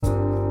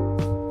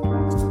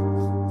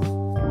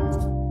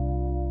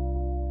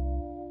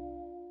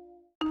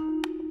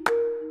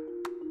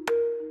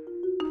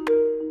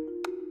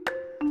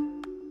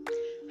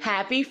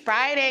Happy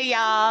Friday,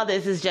 y'all.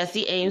 This is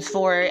Jesse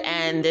Amesford,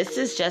 and this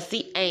is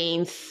Jesse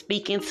Ames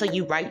speaking to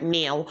you right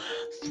now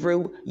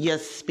through your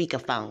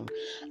speakerphone.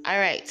 All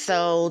right,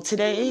 so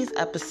today's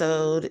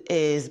episode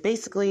is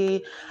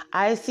basically,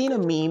 I seen a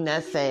meme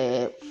that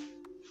said,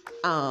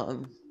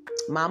 Mama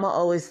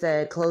always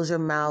said, close your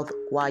mouth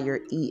while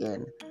you're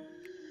eating.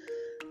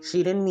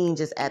 She didn't mean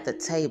just at the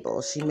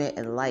table. She meant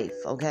in life,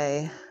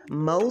 okay?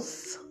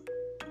 Most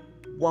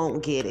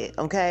won't get it,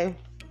 okay?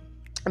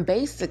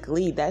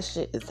 Basically, that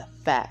shit is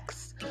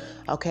facts,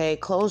 okay?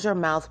 Close your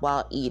mouth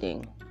while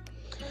eating.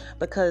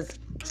 Because,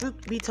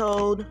 truth be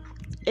told,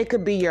 it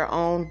could be your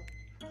own...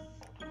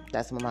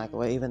 That's my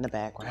microwave in the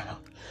background.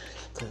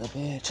 Because I've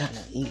been trying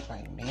to eat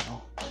right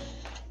now.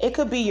 It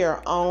could be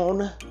your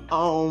own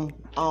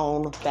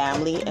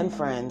family and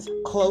friends.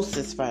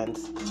 Closest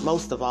friends,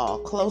 most of all.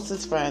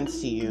 Closest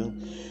friends to you.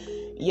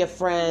 Your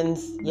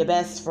friends, your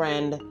best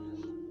friend.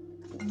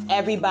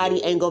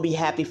 Everybody ain't gonna be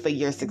happy for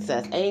your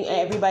success.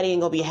 Everybody ain't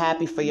gonna be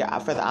happy for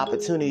the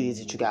opportunities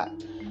that you got.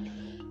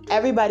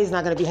 Everybody's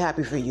not gonna be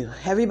happy for you.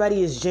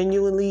 Everybody is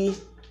genuinely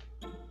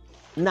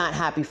not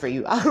happy for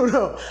you. I don't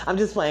know. I'm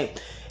just playing.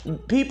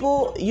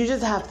 People, you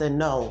just have to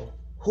know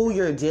who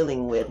you're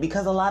dealing with,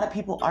 because a lot of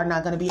people are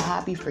not going to be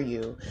happy for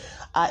you.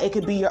 It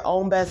could be your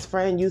own best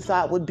friend you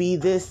thought would be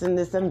this and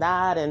this and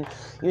that, and,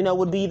 you know,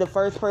 would be the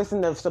first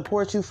person to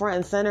support you front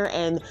and center.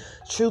 And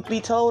truth be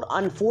told,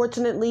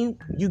 unfortunately,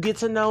 you get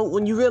to know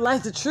when you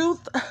realize the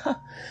truth.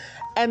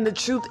 And the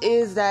truth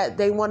is that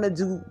they want to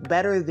do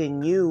better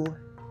than you.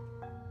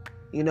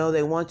 You know,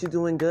 they want you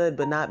doing good,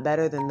 but not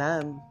better than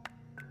them,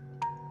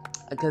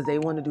 because they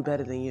want to do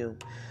better than you.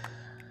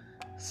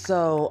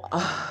 So,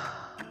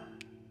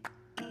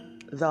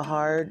 the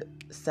hard,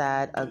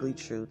 sad, ugly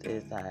truth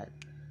is that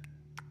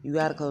you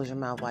got to close your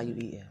mouth while you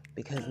eating,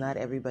 because not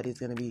everybody's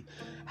going to be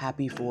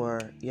happy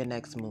for your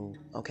next move,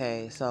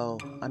 okay? So,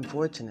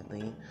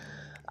 unfortunately,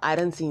 I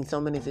done seen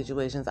so many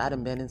situations. I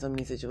done been in so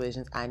many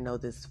situations. I know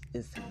this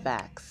is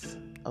facts,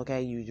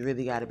 okay? You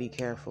really got to be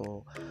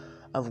careful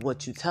of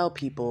what you tell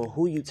people,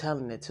 who you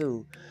telling it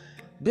to.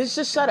 Bitch,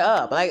 just shut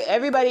up. Like,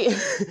 everybody,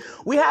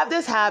 we have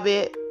this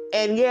habit,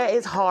 and yeah,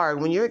 it's hard.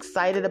 When you're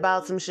excited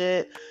about some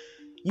shit,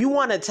 you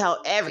want to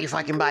tell every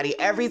fucking body.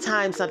 Every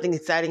time something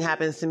exciting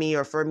happens to me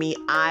or for me,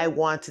 I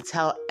want to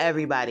tell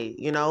everybody,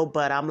 you know?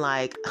 But I'm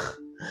like,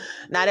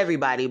 not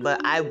everybody, but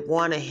I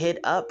want to hit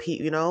up,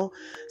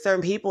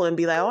 certain people and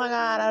be like, oh my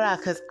God,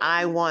 because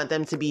I want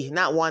them to be,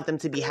 not want them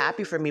to be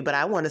happy for me, but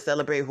I want to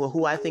celebrate with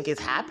who I think is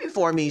happy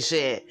for me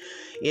shit,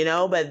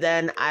 But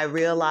then I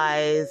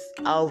realize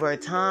over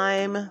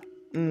time,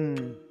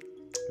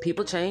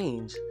 people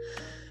change.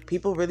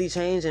 People really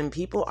change, and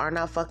people are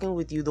not fucking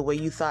with you the way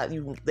you thought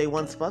they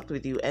once fucked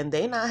with you, and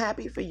they not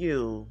happy for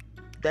you.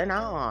 They're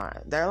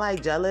not. They're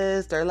like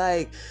jealous.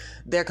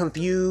 They're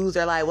confused.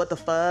 They're like, what the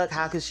fuck?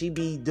 How could she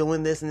be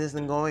doing this and this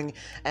and going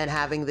and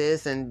having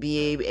this and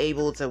be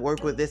able to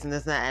work with this and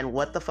this and that? And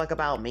what the fuck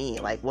about me?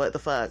 Like, what the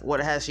fuck? What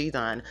has she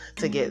done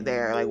to get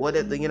there? Like, what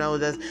did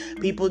does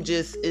people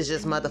is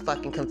just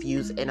motherfucking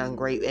confused and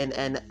ungrateful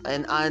and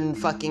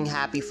unfucking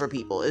happy for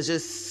people. It's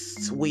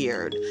just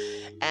weird.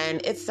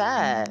 And it's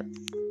sad.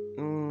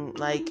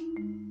 Like,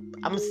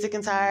 I'm sick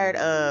and tired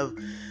of,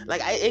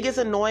 like, it gets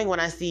annoying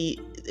when I see,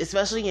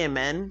 especially in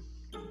men,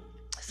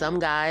 some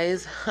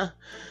guys,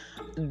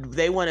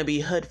 they want to be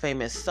hood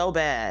famous so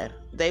bad.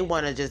 They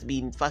want to just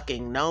be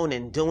fucking known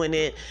and doing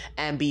it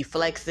and be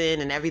flexing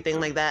and everything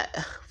like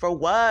that. For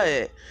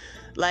what?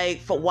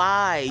 Like, for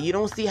why? You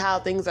don't see how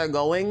things are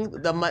going?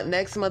 The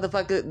next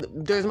motherfucker,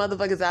 there's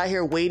motherfuckers out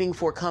here waiting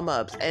for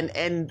come-ups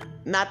and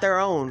not their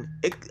own.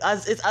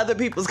 It's other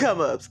people's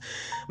come-ups.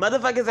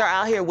 Motherfuckers are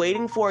out here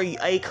waiting for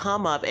a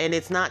come-up, and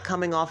it's not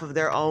coming off of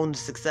their own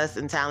success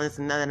and talents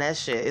and none of that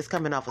shit. It's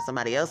coming off of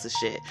somebody else's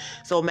shit.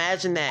 So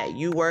imagine that.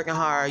 You working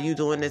hard, you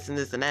doing this and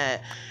this and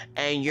that,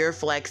 and you're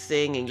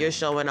flexing and you're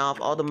showing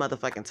off all the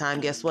motherfucking time.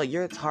 Guess what?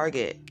 You're a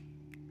target.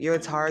 You're a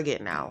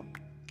target now.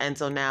 And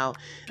so now,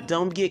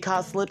 don't get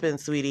caught slipping,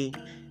 sweetie.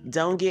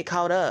 Don't get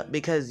caught up,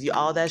 because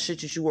all that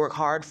shit that you work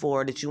hard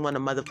for, that you want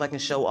to motherfucking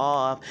show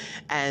off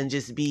and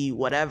just be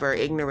whatever,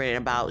 ignorant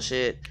about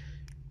shit,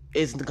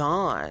 is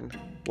gone.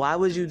 Why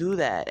would you do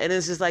that? And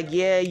it's just like,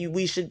 yeah,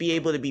 we should be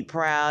able to be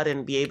proud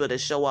and be able to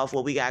show off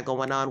what we got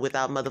going on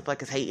without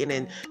motherfuckers hating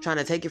and trying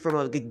to take it from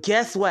us.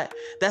 Guess what?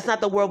 That's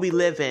not the world we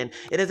live in.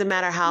 It doesn't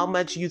matter how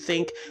much you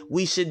think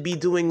we should be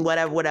doing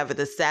whatever.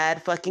 The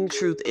sad fucking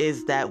truth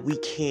is that we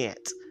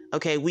can't.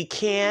 Okay, we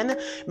can.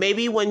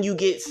 Maybe when you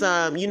get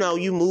some, you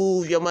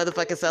move your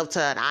motherfucking self to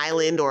an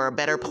island or a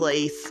better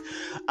place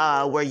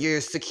where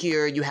you're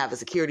secure, you have a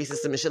security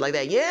system and shit like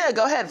that. Yeah,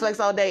 go ahead, flex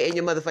all day in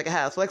your motherfucking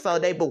house. Flex all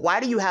day. But why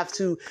do you have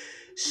to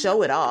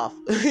show it off?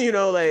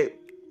 Like,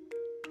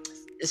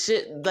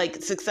 shit,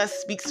 like, success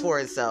speaks for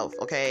itself,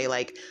 okay?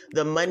 Like,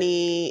 the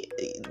money,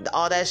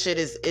 all that shit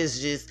is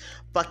just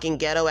fucking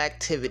ghetto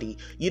activity.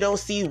 You don't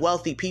see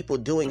wealthy people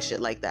doing shit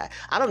like that.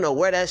 I don't know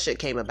where that shit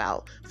came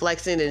about.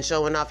 Flexing and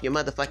showing off your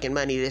motherfucking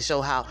money to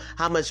show how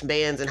much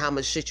bands and how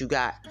much shit you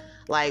got.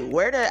 Like,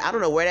 I don't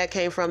know where that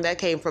came from. That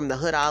came from the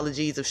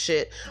hoodologies of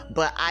shit,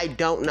 but I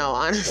don't know.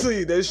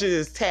 Honestly, that shit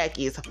is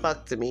tacky as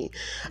fuck to me.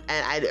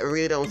 And I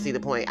really don't see the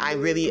point. I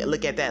really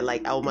look at that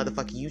like, oh,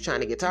 motherfucker, you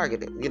trying to get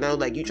targeted. You know,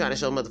 like, you trying to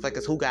show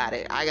motherfuckers who got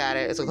it. I got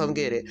it, so come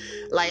get it.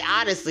 Like,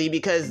 honestly,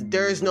 because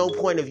there's no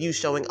point of you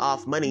showing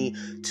off money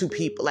to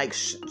people, like,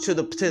 to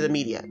the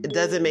media.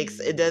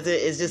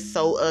 It's just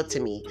so to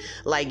me.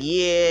 Like,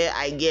 yeah,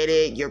 I get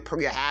it. You're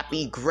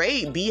happy.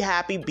 Great. Be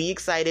happy. Be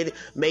excited.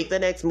 Make the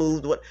next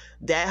move.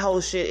 That whole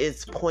shit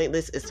is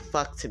pointless as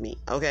fuck to me.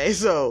 Okay,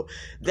 so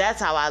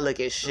that's how I look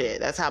at shit.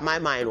 That's how my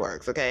mind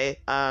works. Okay,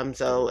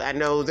 so I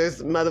know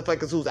there's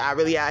motherfuckers who's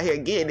really out here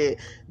getting it.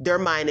 Their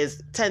mind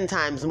is 10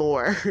 times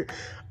more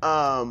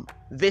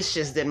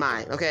vicious than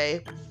mine.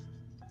 Okay.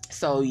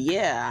 So,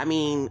 yeah, I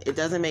mean, it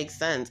doesn't make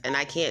sense. And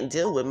I can't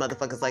deal with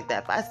motherfuckers like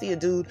that. If I see a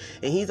dude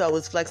and he's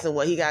always flexing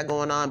what he got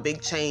going on,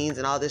 big chains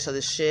and all this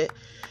other shit,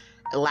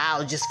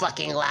 loud, just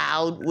fucking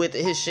loud with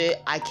his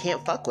shit, I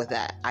can't fuck with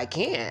that. I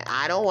can't.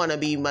 I don't want to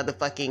be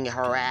motherfucking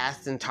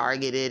harassed and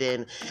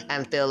targeted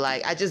and feel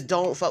like, I just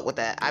don't fuck with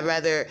that. I'd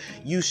rather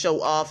you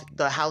show off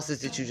the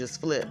houses that you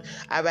just flipped.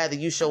 I'd rather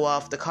you show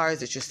off the cars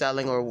that you're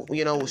selling or,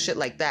 you know, shit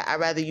like that. I'd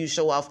rather you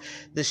show off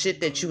the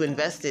shit that you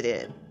invested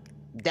in.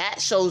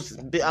 That shows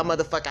a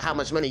motherfucker how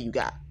much money you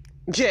got.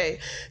 Okay?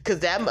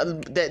 Because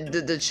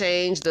the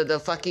change, the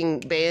fucking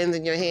bands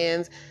in your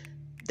hands,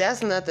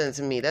 that's nothing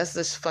to me. That's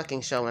just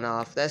fucking showing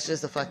off. That's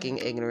just a fucking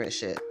ignorant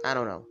shit. I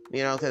don't know.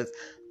 You know, because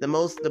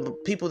the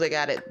people that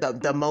got it,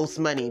 the most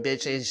money,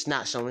 bitch, is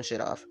not showing shit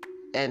off.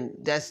 And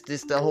that's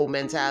just the whole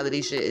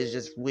mentality shit is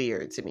just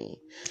weird to me.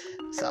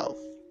 So,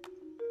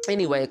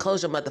 anyway,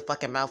 close your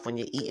motherfucking mouth when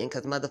you're eating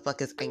because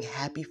motherfuckers ain't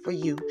happy for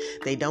you.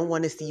 They don't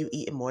want to see you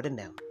eating more than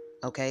them.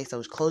 Okay,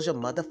 so close your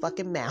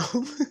motherfucking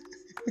mouth.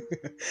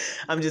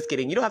 I'm just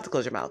kidding. You don't have to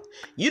close your mouth.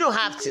 You don't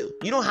have to.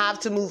 You don't have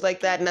to move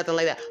like that, nothing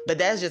like that. But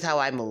that's just how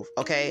I move,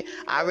 okay?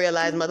 I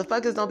realize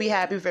motherfuckers don't be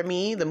happy for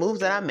me. The moves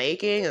that I'm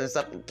making and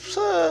stuff,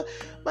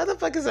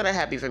 motherfuckers are not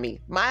happy for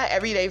me. My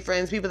everyday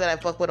friends, people that I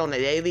fuck with on the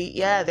daily,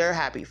 yeah, they're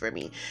happy for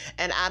me.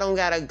 And I don't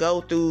gotta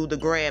go through the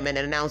gram and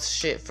announce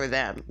shit for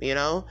them, you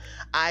know?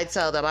 I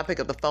tell them, I pick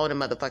up the phone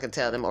and motherfucking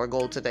tell them, or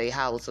go to their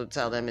house and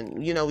tell them,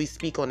 and, you know, we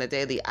speak on the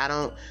daily.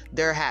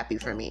 They're happy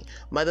for me.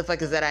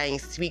 Motherfuckers that I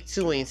ain't speak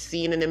to, ain't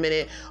seen in a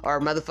minute, or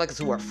motherfuckers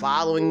who are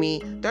following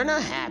me, they're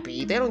not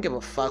happy. They don't give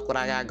a fuck what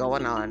I got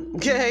going on,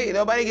 okay?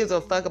 Nobody gives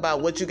a fuck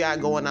about what you got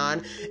going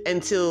on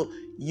until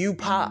you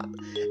pop.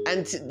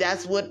 And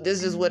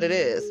this is what it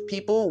is.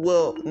 People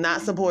will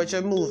not support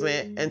your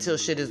movement until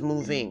shit is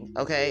moving,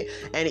 okay?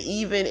 And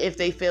even if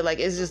they feel like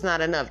it's just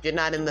not enough, you're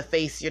not in the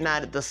face, you're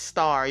not the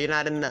star, you're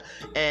not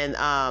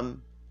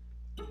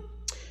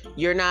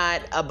you're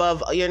not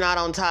above, you're not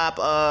on top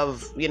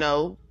of, you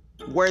know,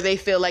 where they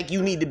feel like you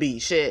need to be,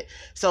 shit.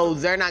 So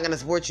they're not gonna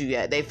support you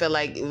yet. They feel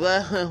like,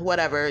 well,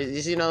 whatever,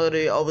 you know,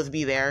 they always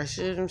be there.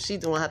 She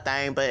doing her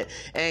thing, but,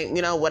 and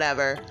you know,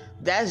 whatever.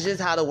 That's just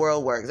how the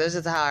world works. That's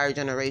just how our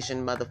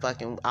generation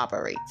motherfucking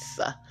operates.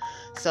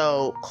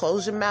 So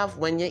close your mouth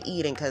when you're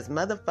eating, because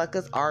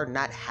motherfuckers are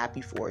not happy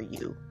for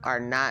you.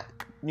 Are not,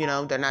 you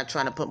know, they're not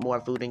trying to put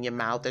more food in your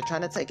mouth. They're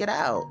trying to take it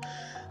out.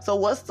 So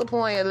what's the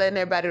point of letting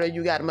everybody know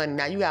you got money?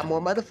 Now you got more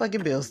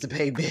motherfucking bills to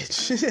pay,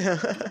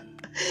 bitch.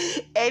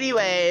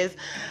 Anyways,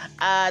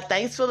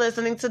 thanks for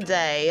listening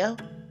today.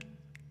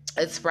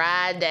 It's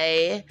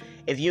Friday.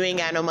 If you ain't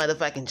got no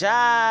motherfucking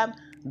job,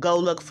 go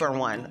look for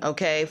one,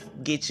 okay?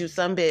 Get you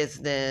some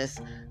business.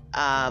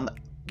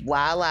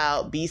 While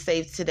out. Be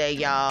safe today,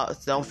 y'all.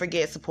 Don't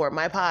forget, support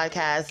my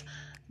podcast.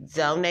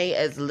 Donate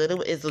as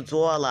little as a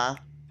dollar,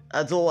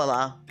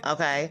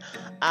 okay?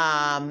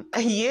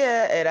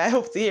 Yeah, and I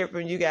hope to hear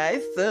from you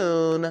guys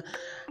soon.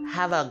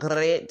 Have a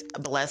great,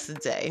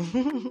 blessed day.